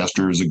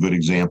Dorchester is a good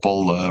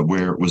example,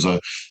 where it was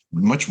a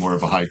much more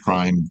of a high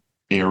crime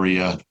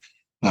area.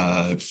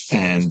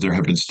 And there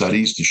have been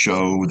studies to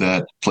show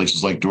that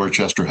places like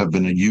Dorchester have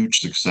been a huge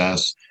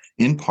success,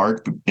 in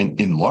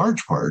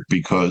large part,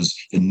 because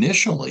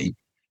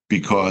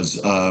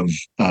of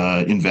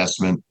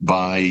investment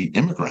by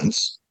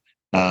immigrants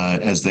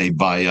as they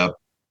buy up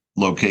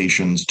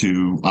locations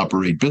to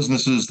operate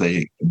businesses.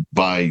 They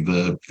buy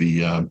the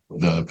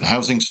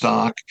housing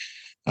stock,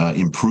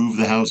 improve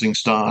the housing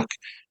stock,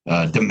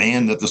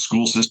 demand that the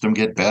school system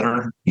get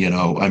better.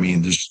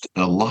 There's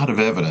a lot of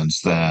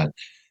evidence that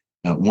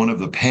one of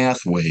the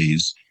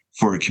pathways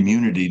for a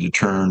community to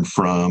turn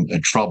from a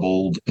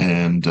troubled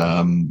and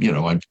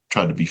I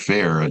try to be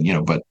fair,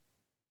 but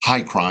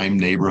high crime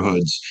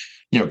neighborhoods,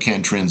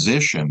 can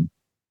transition,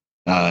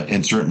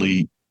 and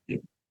certainly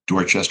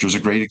Dorchester is a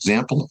great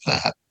example of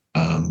that.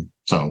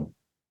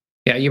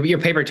 Yeah, your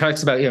paper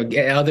talks about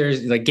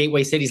others like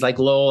gateway cities like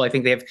Lowell. I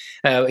think they have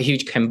a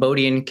huge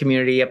Cambodian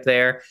community up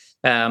there.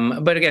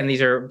 But again,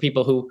 these are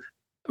people who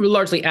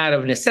largely out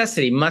of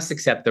necessity must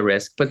accept the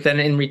risk, but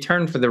then in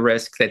return for the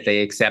risk that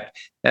they accept,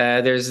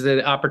 there's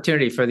the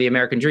opportunity for the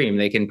American dream.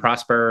 They can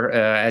prosper,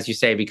 as you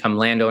say, become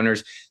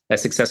landowners,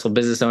 successful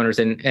business owners,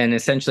 and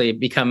essentially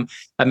become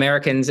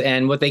Americans.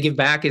 And what they give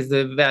back is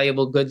the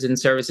valuable goods and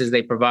services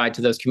they provide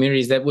to those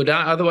communities that would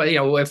otherwise,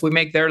 if we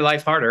make their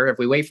life harder, if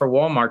we wait for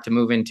Walmart to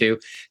move into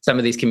some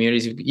of these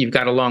communities, you've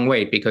got a long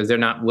wait because they're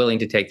not willing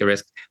to take the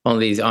risk.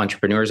 Only these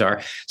entrepreneurs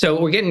are. So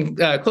we're getting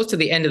close to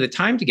the end of the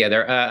time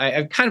together.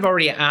 I've kind of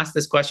already asked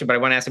this question, but I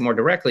want to ask it more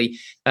directly.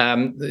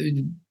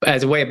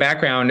 As a way of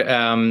background,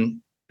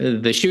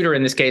 the shooter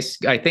in this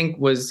case, I think,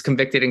 was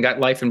convicted and got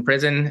life in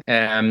prison.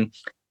 The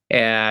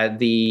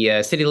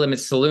City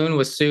Limits Saloon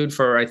was sued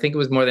for, I think it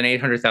was more than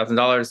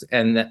 $800,000,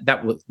 and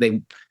that was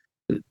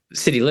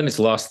city limits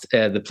lost.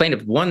 The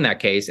plaintiff won that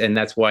case, and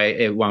that's why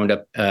it wound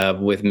up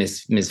with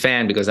Ms.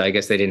 Van, because I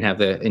guess they didn't have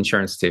the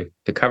insurance to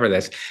cover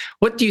this.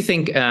 What do you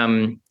think,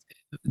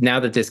 now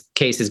that this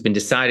case has been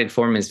decided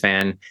for Ms.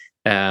 Van,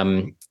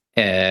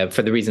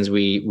 for the reasons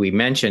we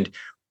mentioned,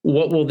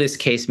 what will this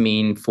case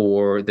mean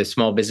for the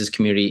small business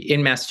community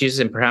in Massachusetts?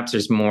 And perhaps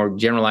there's more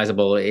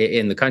generalizable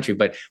in the country,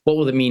 but what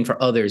will it mean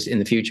for others in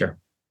the future?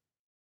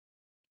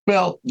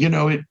 Well,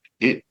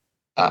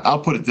 I'll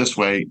put it this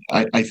way.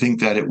 I think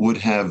that it would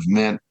have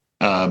meant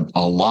a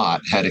lot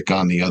had it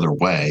gone the other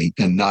way,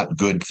 and not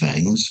good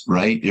things,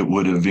 right? It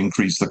would have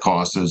increased the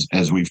costs,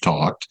 as we've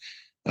talked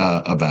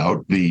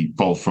about,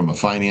 both from a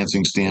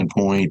financing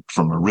standpoint,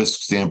 from a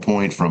risk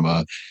standpoint, from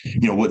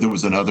there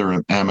was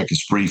another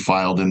amicus brief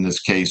filed in this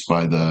case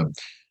by the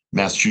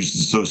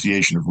Massachusetts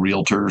Association of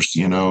Realtors.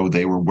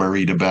 They were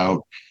worried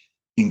about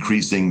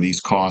increasing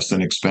these costs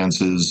and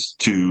expenses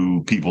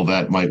to people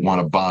that might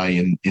want to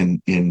buy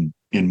in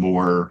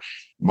more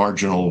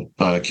marginal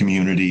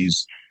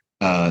communities.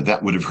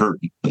 That would have hurt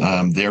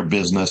their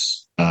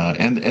business,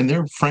 and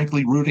they're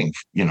frankly rooting,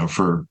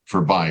 for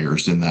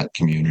buyers in that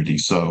community.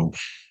 So,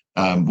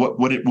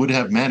 what it would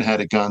have meant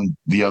had it gone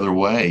the other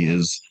way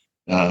is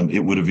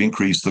it would have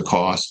increased the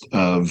cost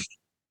of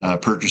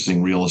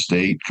purchasing real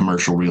estate,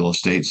 commercial real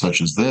estate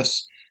such as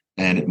this,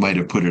 and it might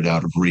have put it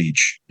out of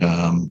reach,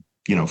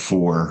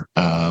 for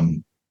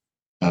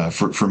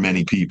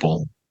many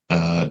people,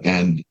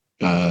 and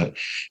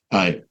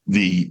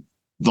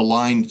the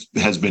line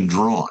has been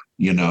drawn,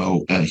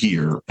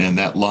 here, and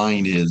that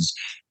line is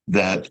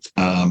that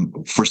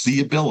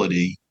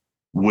foreseeability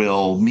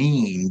will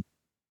mean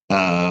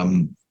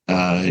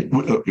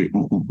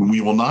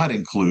we will not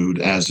include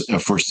as a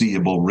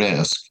foreseeable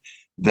risk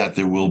that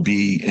there will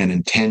be an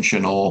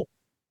intentional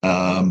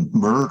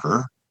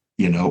murder,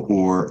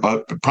 or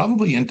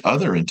probably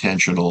other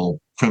intentional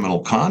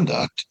criminal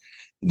conduct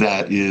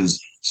that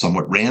is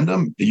somewhat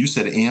random. You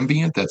said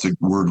ambient. That's a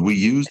word we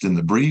used in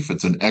the brief.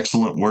 It's an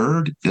excellent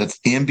word. That's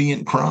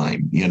ambient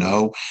crime,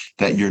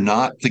 that you're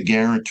not the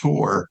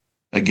guarantor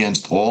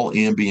against all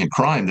ambient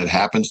crime that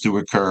happens to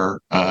occur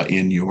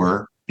in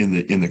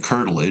the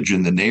curtilage,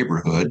 in the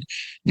neighborhood,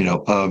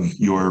 of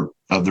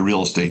the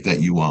real estate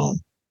that you own.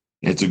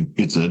 It's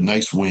a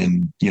nice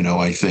win,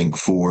 I think,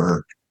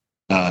 for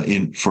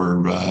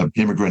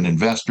immigrant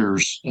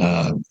investors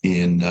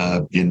in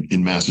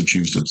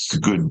Massachusetts.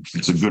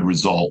 It's a good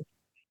result.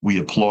 We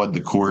applaud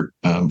the court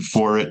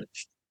for it.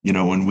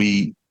 When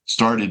we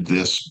started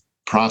this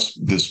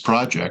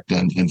project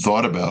and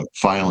thought about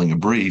filing a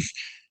brief,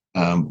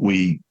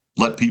 we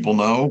let people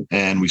know,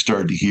 and we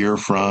started to hear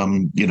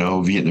from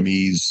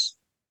Vietnamese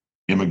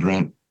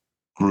immigrant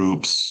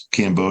groups,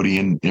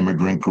 Cambodian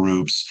immigrant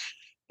groups,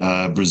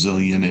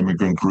 Brazilian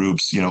immigrant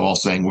groups, all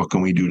saying, what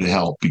can we do to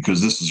help?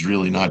 Because this is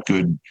really not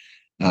good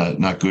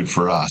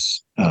for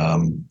us.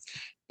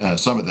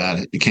 Some of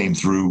that came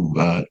through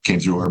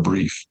our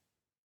brief.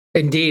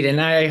 Indeed. And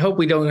I hope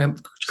we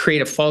don't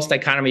create a false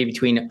dichotomy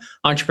between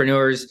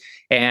entrepreneurs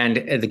and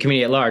the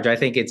community at large. I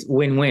think it's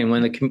win-win.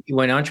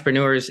 When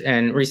entrepreneurs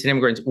and recent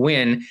immigrants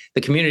win, the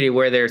community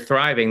where they're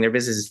thriving, their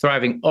business is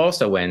thriving,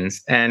 also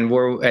wins. And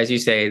as you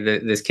say,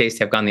 this case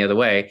to have gone the other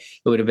way,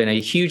 it would have been a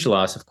huge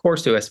loss, of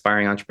course, to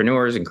aspiring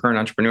entrepreneurs and current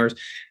entrepreneurs.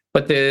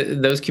 But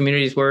those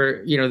communities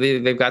where,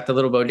 they've got the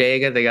little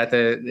bodega, they got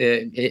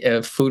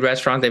the food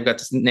restaurant, they've got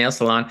the nail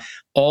salon.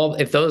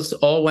 If those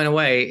all went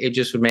away, it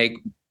just would make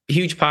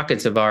huge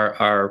pockets of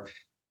our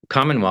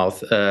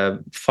Commonwealth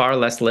far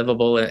less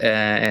livable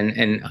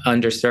and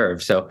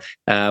underserved. So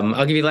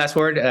I'll give you the last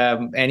word.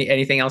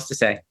 Anything else to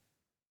say?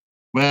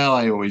 Well,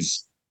 I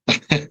always,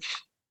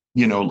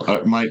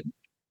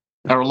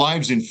 our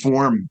lives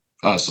inform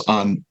us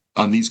on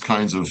these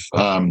kinds of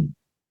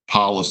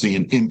policy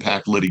and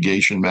impact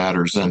litigation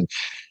matters. And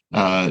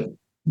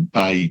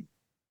I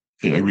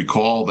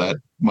recall that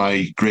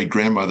my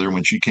great-grandmother,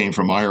 when she came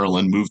from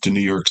Ireland, moved to New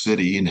York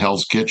City in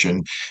Hell's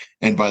Kitchen.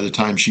 And by the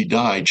time she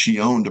died, she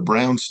owned a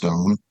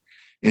brownstone.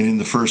 And in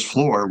the first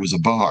floor was a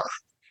bar.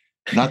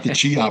 Not that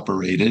she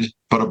operated,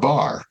 but a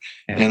bar.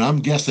 Yeah. And I'm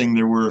guessing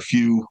there were a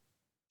few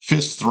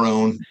fists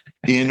thrown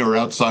in or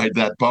outside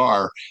that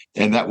bar.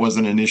 And that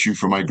wasn't an issue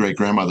for my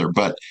great-grandmother.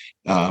 But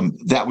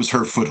that was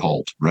her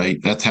foothold,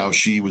 right? That's how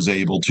she was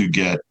able to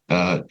get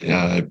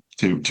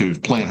to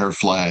plant her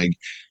flag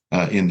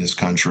in this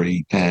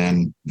country.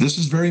 And this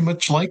is very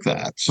much like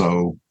that.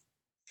 So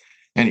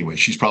anyway,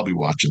 she's probably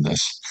watching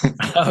this.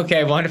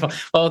 Okay, wonderful.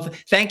 Well,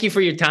 thank you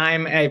for your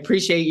time. I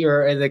appreciate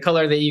the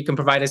color that you can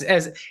provide us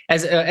as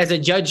a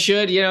judge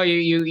should.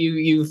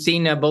 You've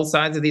seen both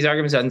sides of these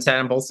arguments and sat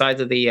on both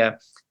sides of the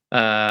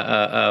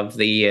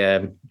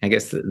I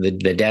guess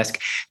the desk.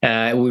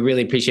 We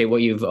really appreciate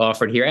what you've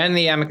offered here, and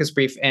the amicus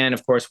brief, and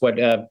of course what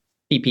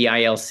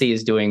PPILC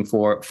is doing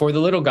for the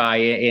little guy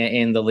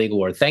in the legal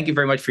world. Thank you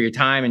very much for your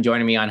time and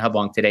joining me on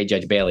Hubwonk today,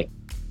 Judge Bailey.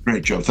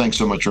 Great, Joe. Thanks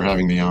so much for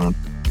having me on.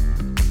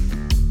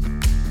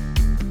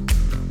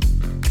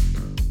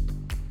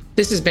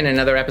 This has been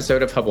another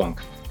episode of Hubwonk.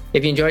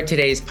 If you enjoyed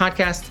today's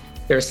podcast,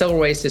 there are several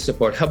ways to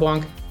support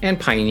Hubwonk and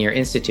Pioneer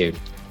Institute.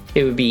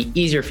 It would be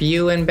easier for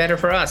you and better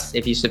for us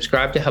if you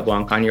subscribe to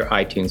Hubwonk on your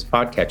iTunes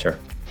podcatcher.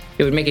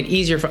 It would make it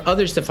easier for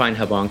others to find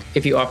Hubwonk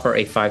if you offer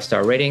a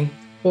 5-star rating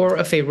or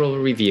a favorable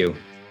review.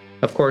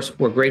 Of course,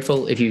 we're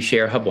grateful if you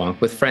share Hubwonk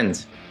with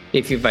friends.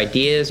 If you have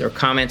ideas or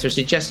comments or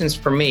suggestions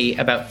for me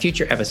about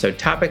future episode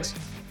topics,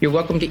 you're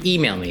welcome to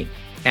email me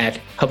at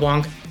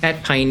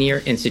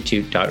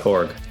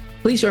hubwonk@pioneerinstitute.org.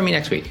 Please join me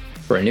next week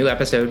for a new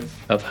episode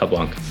of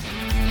Hubwonk.